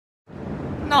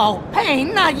No,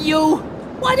 Payne, not you!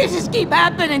 Why does this keep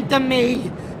happening to me?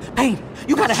 Payne,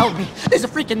 you gotta help me. There's a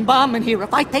freaking bomb in here.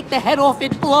 If I take the head off,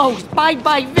 it blows.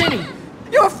 Bye-bye, Vinny.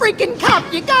 You're a freaking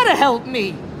cop. You gotta help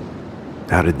me.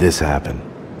 How did this happen?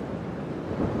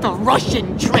 The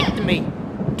Russian tricked me.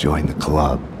 Join the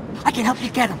club. I can help you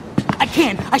get him. I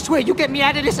can. I swear, you get me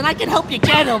out of this and I can help you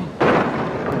get him.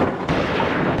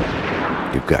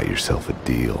 You've got yourself a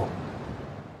deal.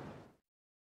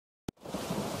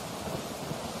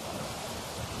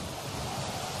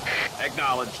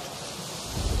 Acknowledged.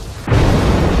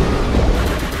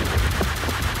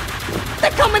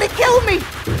 They're coming to kill me!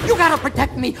 You gotta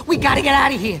protect me. We gotta get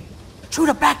out of here. Through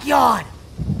the backyard.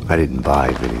 I didn't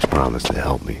buy Vinny's promise to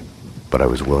help me, but I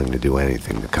was willing to do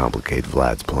anything to complicate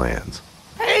Vlad's plans.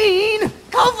 Payne!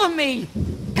 Cover me!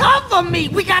 Cover me!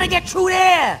 We gotta get through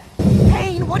there!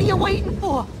 Payne, what are you waiting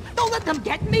for? Don't let them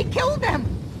get me! Kill them!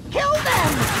 Kill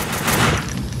them!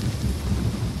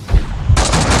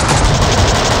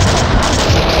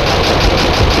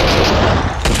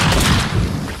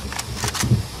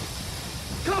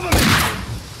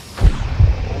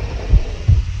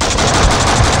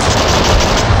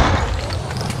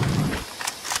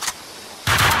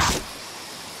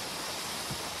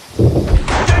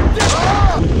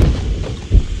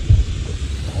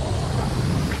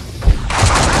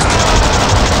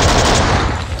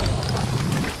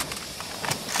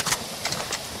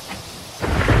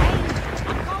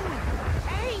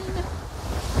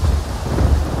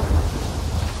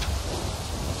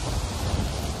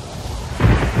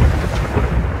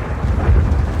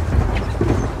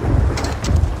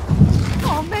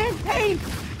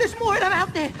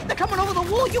 They're coming over the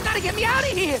wall! You gotta get me out of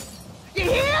here! You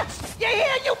hear? You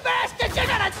hear, you bastards? You're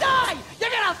gonna die!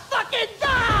 You're gonna fucking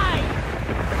die!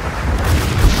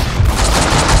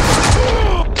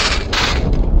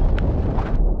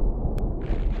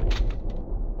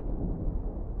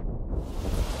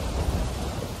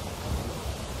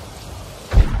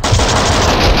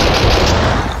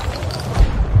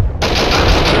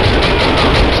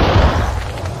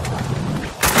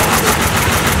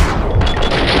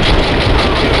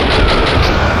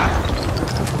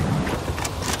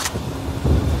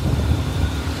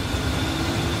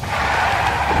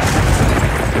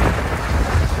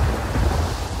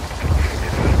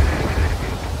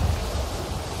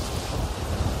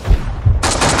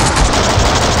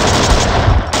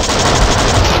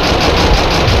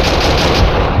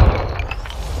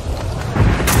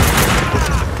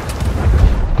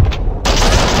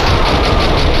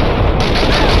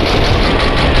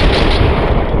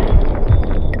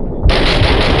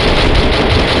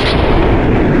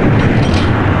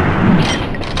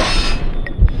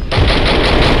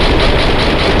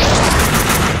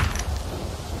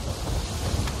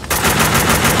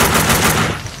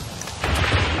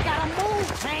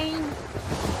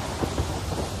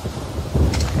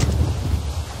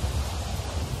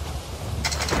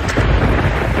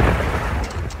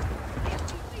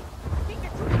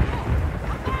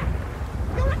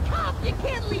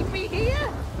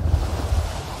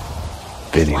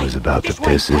 Vinny was about to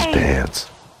piss his pants.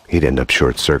 He'd end up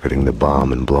short-circuiting the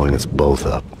bomb and blowing us both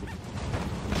up.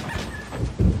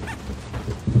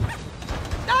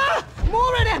 Ah!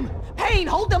 More of them! Payne,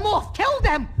 hold them off! Kill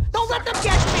them! Don't let them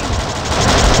get me!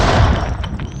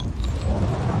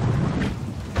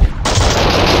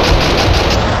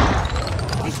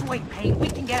 This way, Payne. We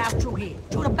can get out through here.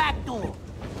 Through the back door.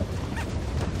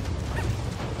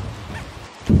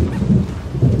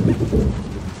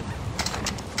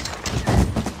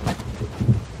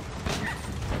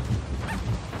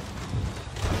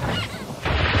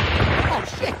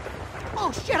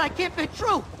 Oh shit, I can't fit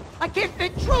through! I can't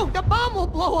fit through! The bomb will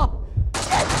blow up!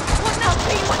 Shit! What now,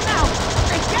 Payne? What now?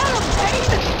 They get him,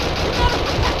 Payne! You gotta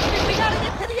protect me! We gotta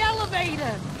get to the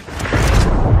elevator!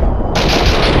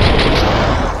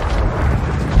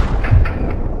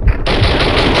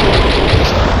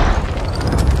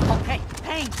 Okay,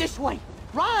 Payne, this way!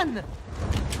 Run!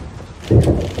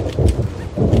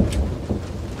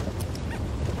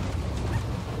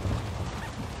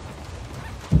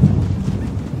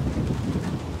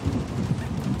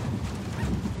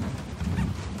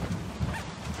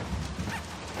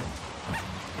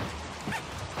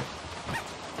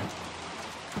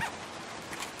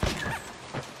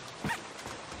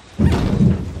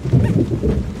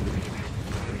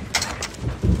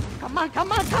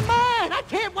 Come on, come on! I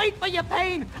can't wait for you,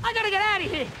 Payne! I gotta get out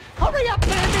of here! Hurry up,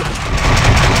 Bandit!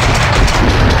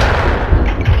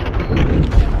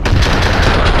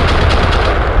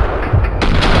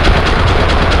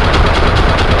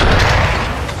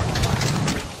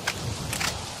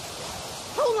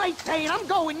 Too late, Payne! I'm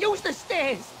going! Use the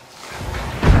stairs!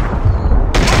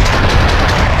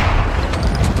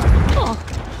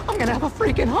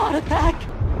 freaking heart attack.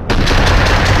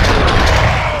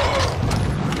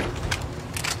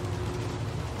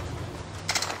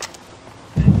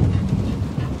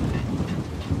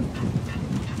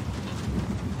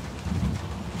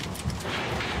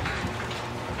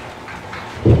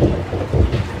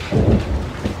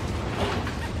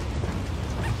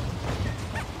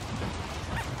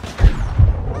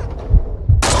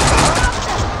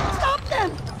 Stop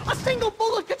them! A single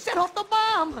bullet could set off the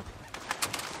bomb!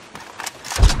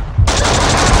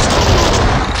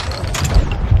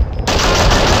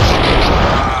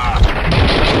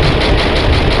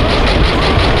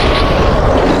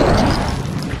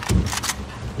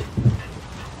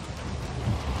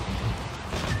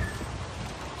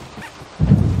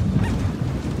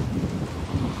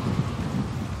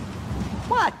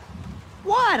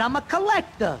 What? I'm a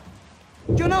collector.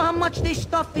 Do you know how much this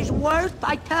stuff is worth?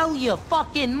 I tell you,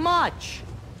 fucking much.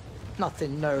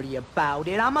 Nothing nerdy about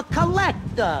it. I'm a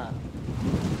collector.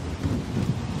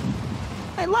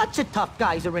 Hey, lots of tough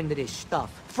guys are into this stuff.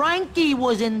 Frankie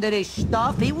was into this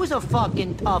stuff. He was a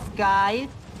fucking tough guy.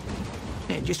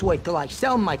 Hey, just wait till I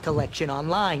sell my collection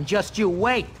online. Just you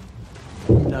wait.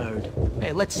 Nerd.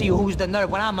 Hey, let's see who's the nerd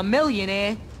when I'm a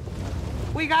millionaire.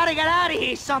 We gotta get out of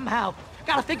here somehow.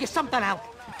 Gotta figure something out.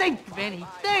 Think, Vinny,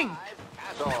 think!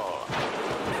 Go.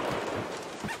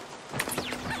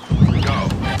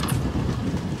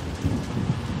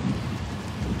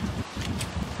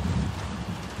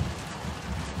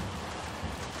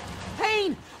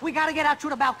 Payne! We gotta get out through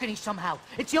the balcony somehow.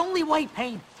 It's the only way,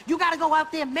 Payne. You gotta go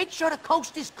out there, make sure the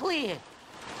coast is clear.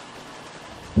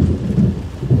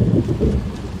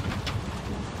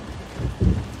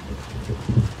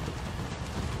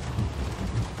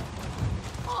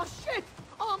 Oh, shit!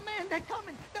 Oh, man, they're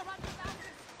coming! They're on the balcony!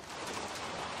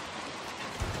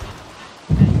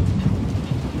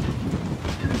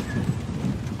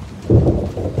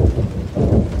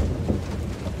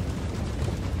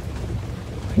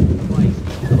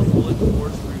 The bullet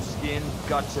pours through skin,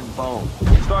 guts, and bone.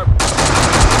 Start.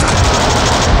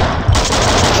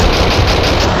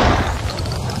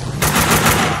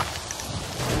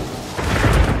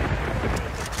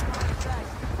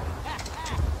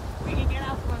 We can get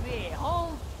out from here.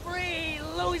 Home free,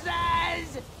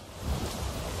 losers!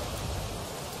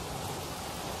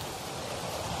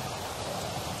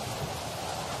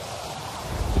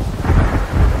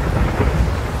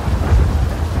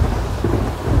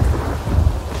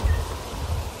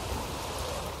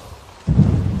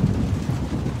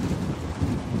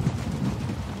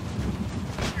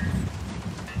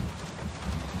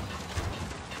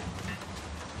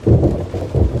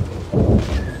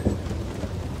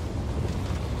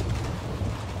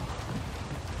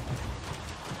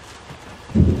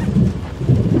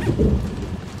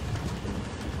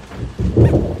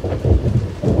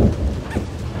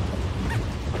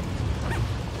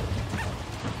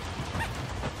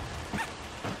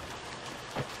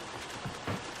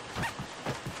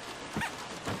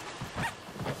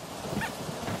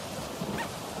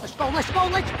 Let's go,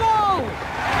 let's go!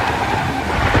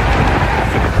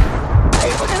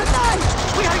 Hey, we're gonna die!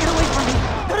 We gotta get away from me!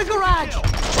 To the garage!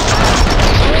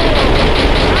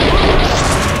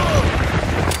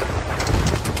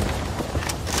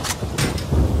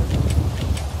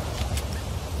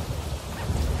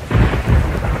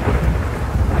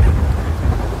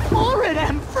 More of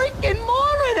them! Freaking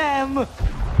more of them!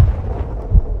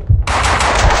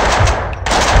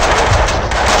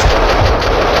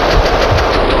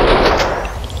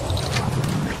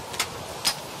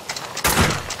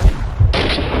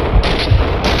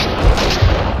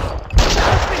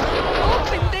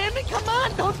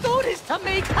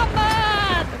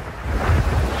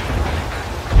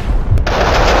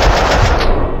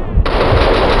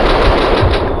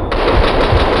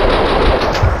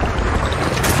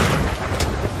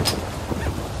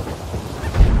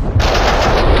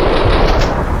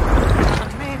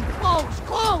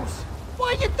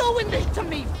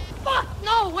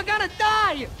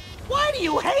 Why do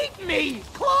you hate me?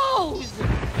 Close!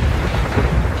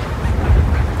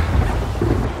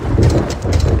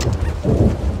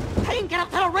 Payne, get up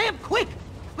to the ramp, quick!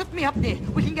 Lift me up there.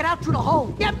 We can get out through the hole.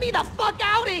 Get me the fuck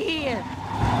out of here!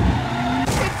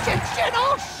 Shit,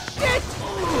 oh shit!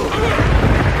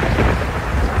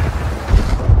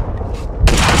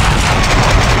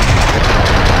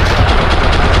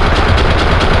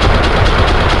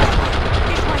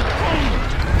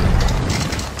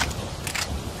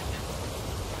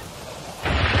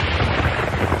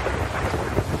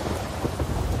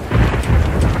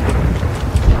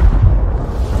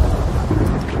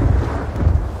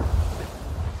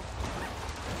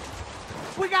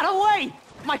 We gotta wait!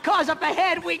 My car's up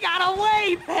ahead! We got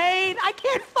away, Payne! I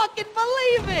can't fucking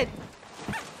believe it!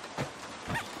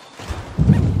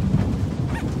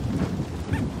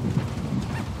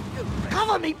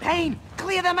 Cover me, Payne!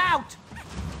 Clear them out!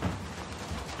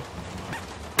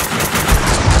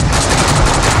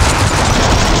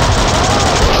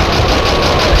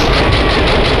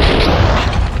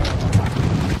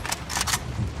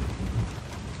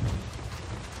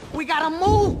 We gotta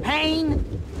move, Payne!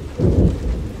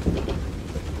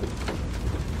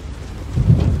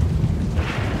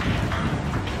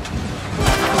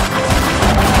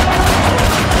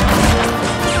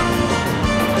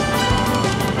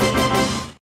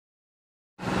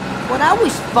 Well, that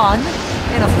was fun.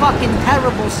 In a fucking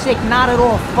terrible, sick, not at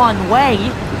all fun way.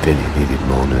 Vinny needed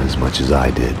Mona as much as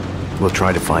I did. We'll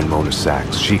try to find Mona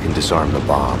Sachs. She can disarm the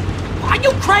bomb. Are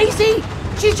you crazy?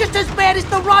 She's just as bad as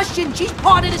the Russian. She's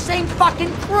part of the same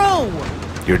fucking crew.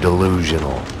 You're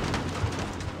delusional.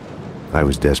 I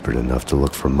was desperate enough to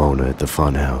look for Mona at the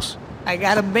funhouse. I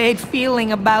got a bad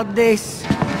feeling about this.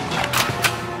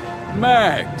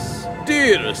 Max,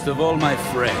 dearest of all my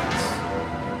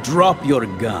friends, drop your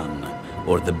gun,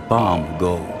 or the bomb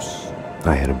goes.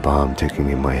 I had a bomb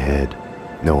ticking in my head.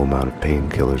 No amount of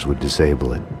painkillers would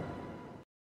disable it.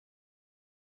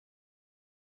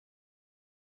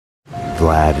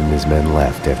 Vlad and his men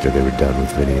left after they were done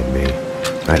with Vinny and me.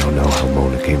 I don't know how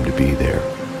Mona came to be there.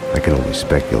 I can only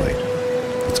speculate.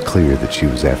 It's clear that she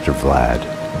was after Vlad.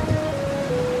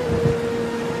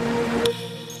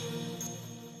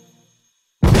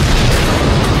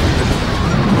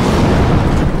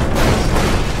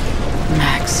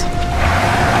 Max.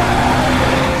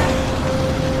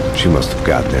 She must have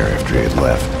gotten there after he had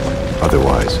left.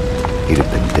 Otherwise, he'd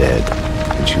have been dead,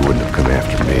 and she wouldn't have come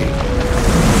after me.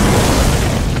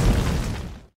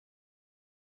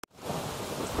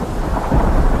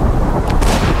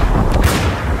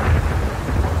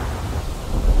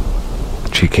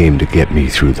 She came to get me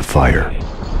through the fire.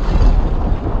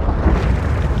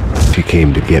 She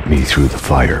came to get me through the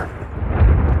fire.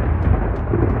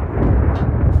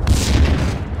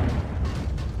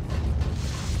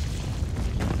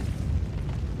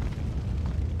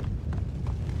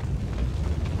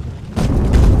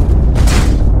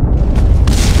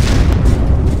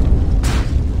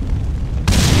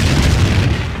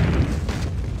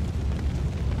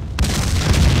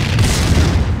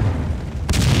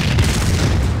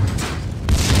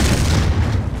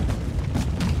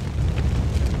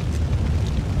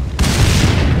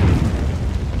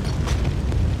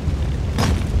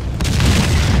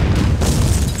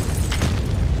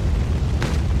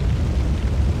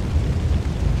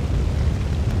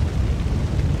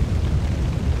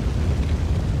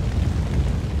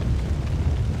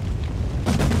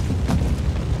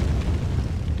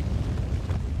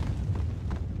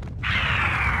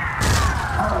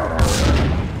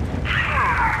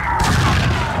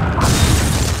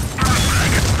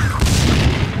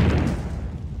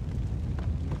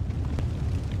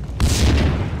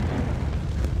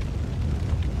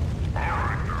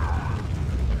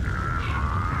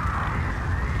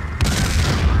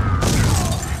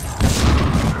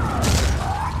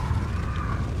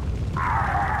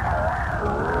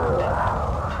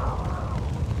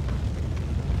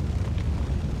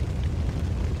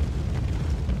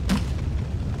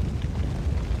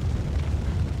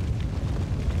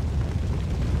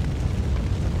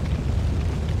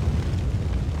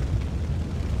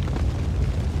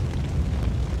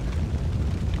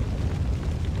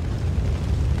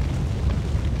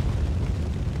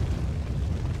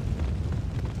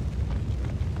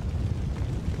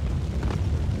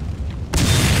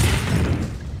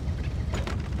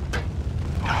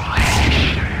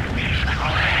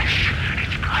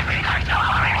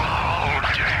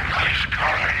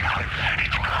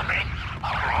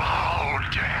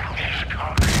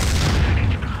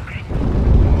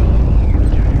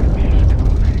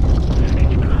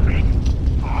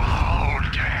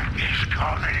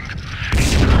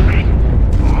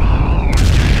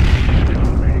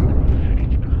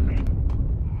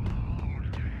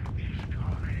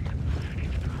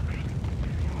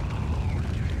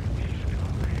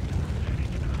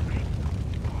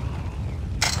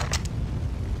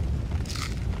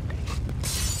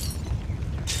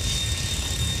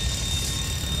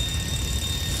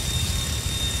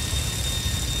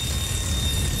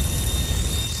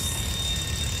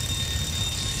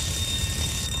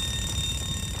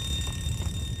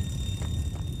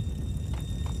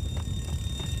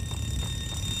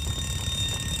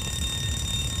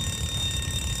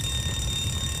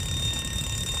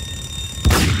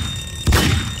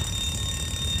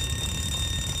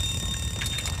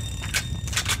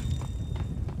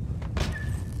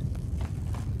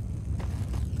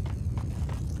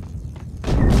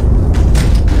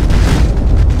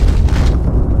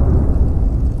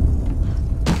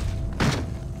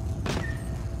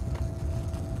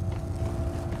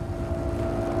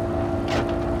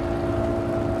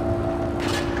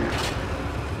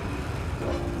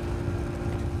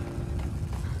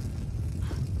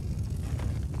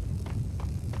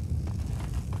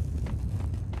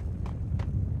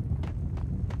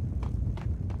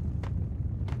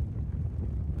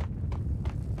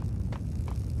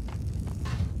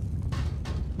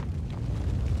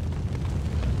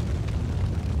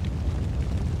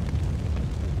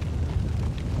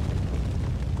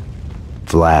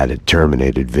 Vlad had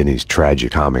terminated Vinny's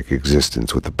tragicomic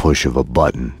existence with the push of a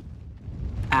button.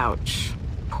 Ouch.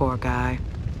 Poor guy.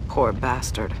 Poor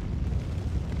bastard.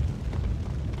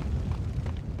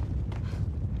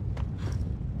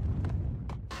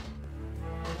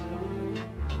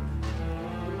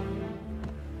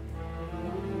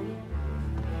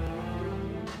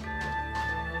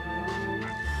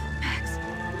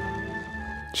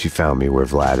 She found me where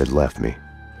Vlad had left me,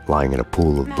 lying in a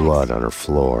pool of blood on her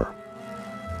floor.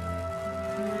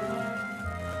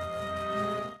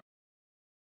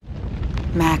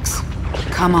 Max,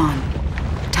 come on.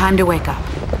 Time to wake up.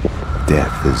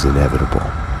 Death is inevitable.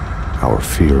 Our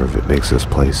fear of it makes us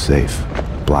play safe,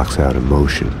 blocks out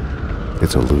emotion.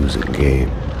 It's a losing game.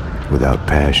 Without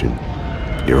passion,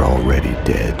 you're already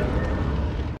dead.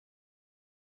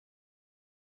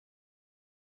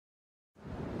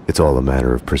 It's all a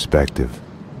matter of perspective,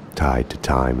 tied to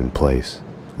time and place,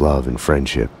 love and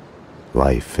friendship,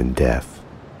 life and death.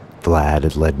 Vlad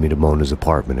had led me to Mona's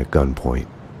apartment at gunpoint.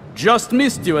 Just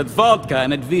missed you at vodka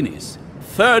and at Vinny's.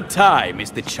 Third time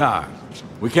is the charm.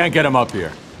 We can't get him up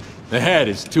here. The head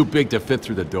is too big to fit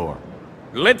through the door.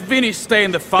 Let Vinny stay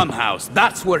in the funhouse.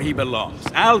 That's where he belongs.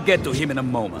 I'll get to him in a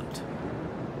moment.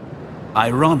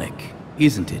 Ironic,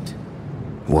 isn't it?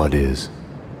 What is?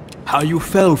 How you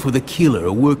fell for the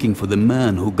killer working for the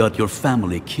man who got your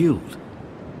family killed.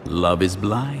 Love is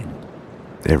blind.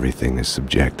 Everything is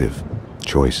subjective.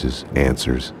 Choices,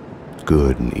 answers,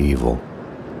 good and evil.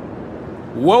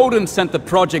 Woden sent the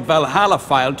Project Valhalla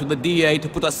file to the DA to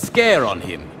put a scare on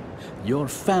him. Your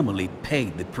family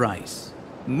paid the price.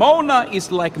 Mona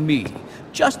is like me,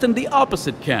 just in the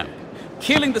opposite camp,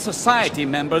 killing the society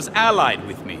members allied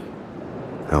with me.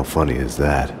 How funny is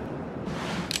that?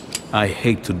 I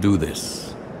hate to do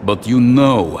this, but you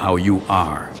know how you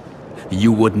are.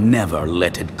 You would never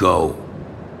let it go.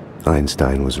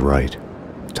 Einstein was right.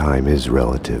 Time is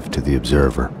relative to the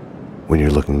observer. When you're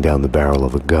looking down the barrel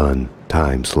of a gun,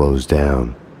 time slows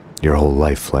down. Your whole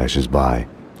life flashes by,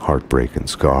 heartbreak and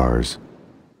scars.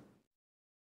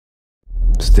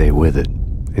 Stay with it,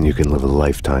 and you can live a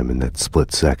lifetime in that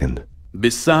split second.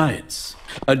 Besides,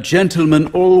 a gentleman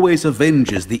always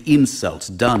avenges the insults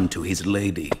done to his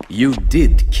lady. You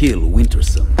did kill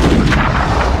Winterson.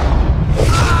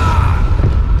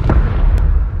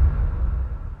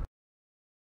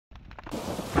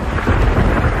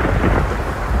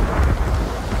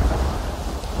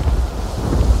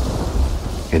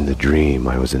 In the dream,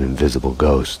 I was an invisible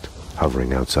ghost,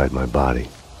 hovering outside my body.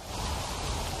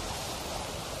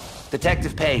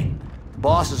 Detective Payne, the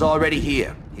boss is already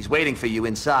here. He's waiting for you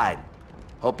inside.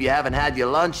 Hope you haven't had your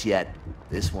lunch yet.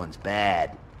 This one's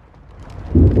bad.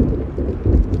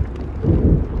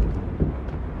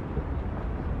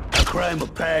 A crime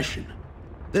of passion.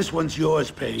 This one's yours,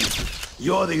 Payne.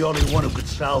 You're the only one who could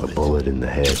solve A it. bullet in the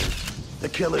head. The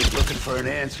killer's looking for an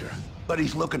answer, but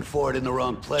he's looking for it in the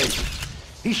wrong place.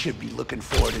 He should be looking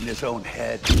for it in his own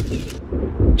head.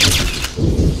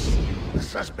 The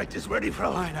suspect is ready for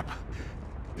a lineup.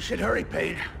 You should hurry,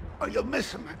 Payne, or you'll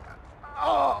miss him.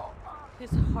 Oh! His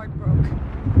heart broke.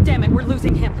 Damn it, we're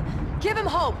losing him. Give him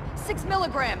hope. 6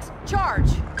 milligrams.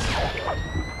 Charge.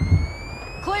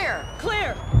 Clear.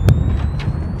 Clear.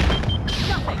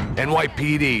 Nothing.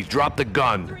 NYPD, drop the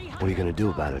gun. What are you gonna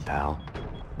do about it, pal?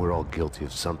 We're all guilty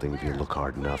of something if you look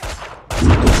hard enough.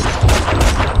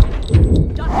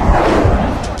 350.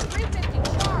 Charge.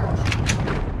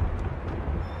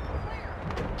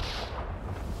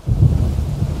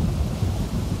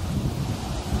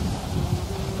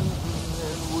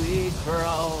 We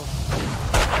crawl.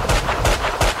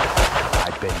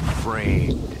 I've been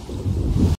framed.